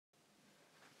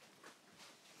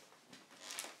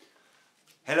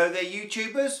Hello there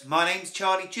YouTubers, my name's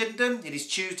Charlie Chittenden. It is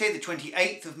Tuesday the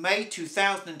 28th of May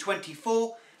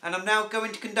 2024 and I'm now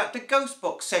going to conduct a ghost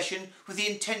box session with the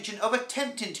intention of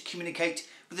attempting to communicate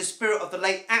with the spirit of the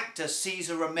late actor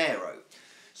Cesar Romero.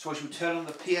 So I shall turn on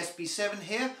the PSB7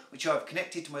 here, which I've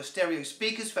connected to my stereo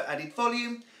speakers for added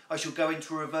volume. I shall go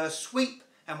into a reverse sweep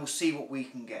and we'll see what we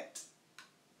can get.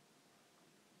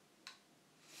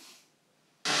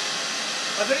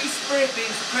 Of any spirit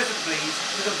beings present, please,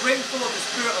 with a brimful of the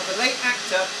spirit of the late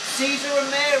actor, Cesar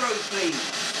Romero, please.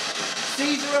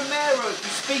 Cesar Romero, if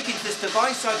you speak into this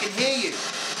device, I can hear you.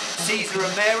 Cesar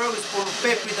Romero was born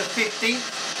February the 15th,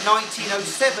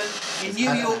 1907, in New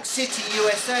York City,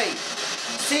 USA.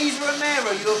 Cesar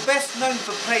Romero, you are best known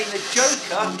for playing the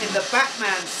Joker in the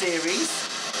Batman series.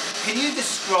 Can you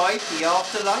describe the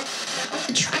afterlife?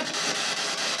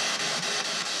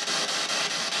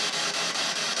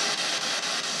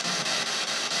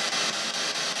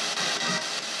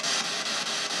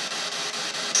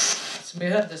 We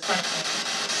heard this back.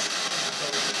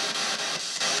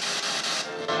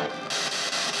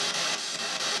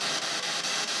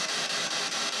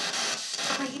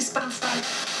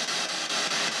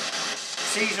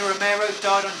 Cesar Romero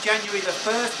died on January the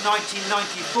 1st,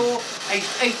 1994, aged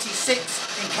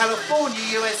 86 in California,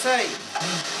 USA.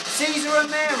 Cesar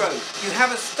Romero, you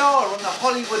have a star on the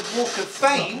Hollywood Walk of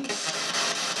Fame.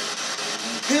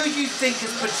 Who do you think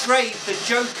has portrayed the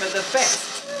Joker the best?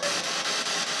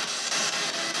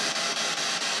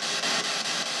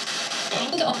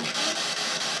 Hang on.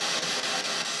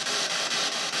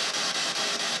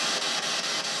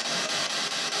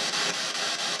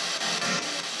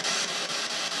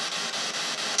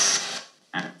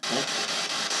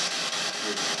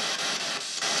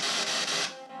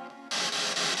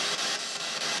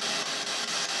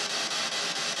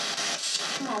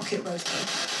 Market roasting.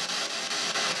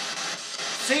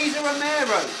 Cesar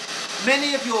Romero,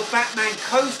 many of your Batman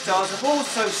co-stars have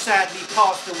also sadly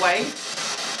passed away.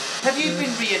 Have you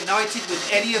been reunited with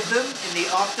any of them in the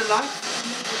afterlife?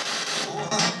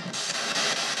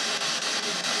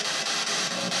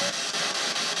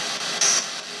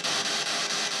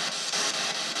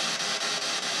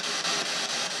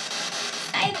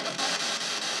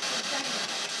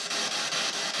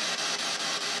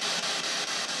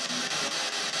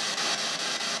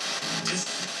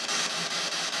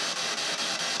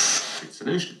 Good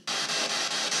solution.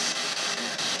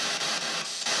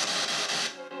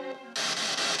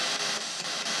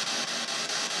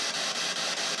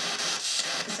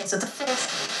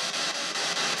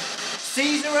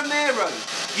 Cesar Romero,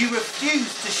 you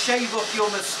refused to shave off your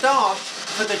moustache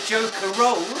for the Joker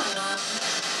role.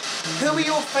 Who are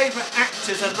your favourite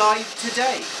actors alive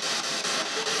today?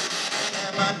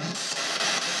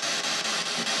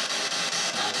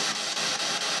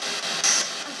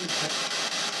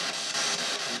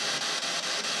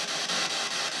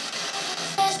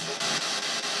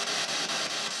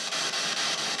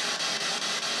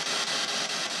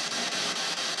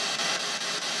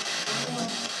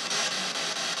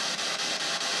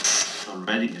 I'm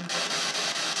ready.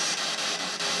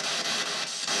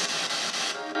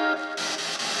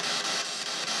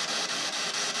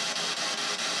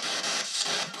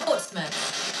 Portsmouth.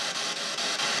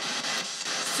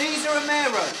 Cesar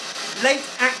Romero, late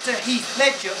actor Heath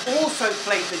Ledger also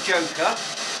played the Joker.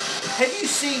 Have you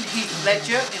seen Heath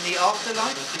Ledger in the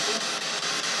afterlife?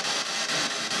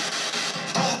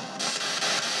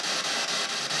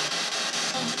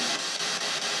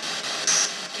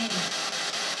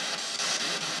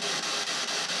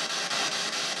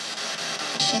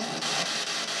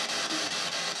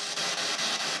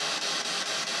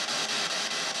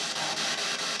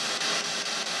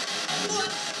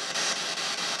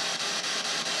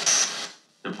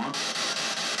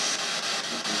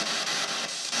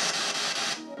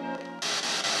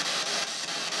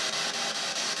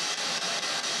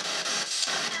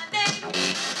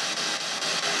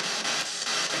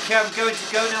 Okay, I'm going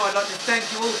to go now. I'd like to thank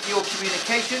you all for your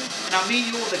communication, and I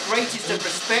mean you all the greatest of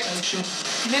respect.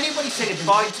 Can anybody say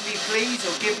goodbye to me, please,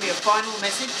 or give me a final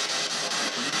message?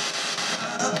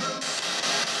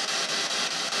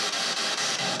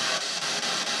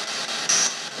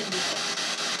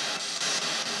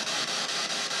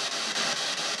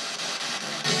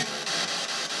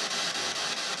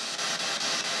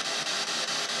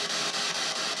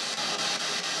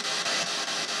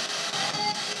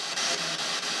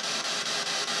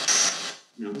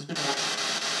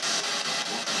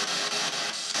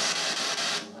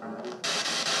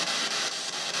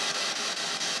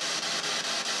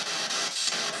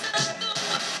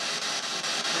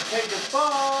 Okay,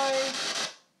 goodbye.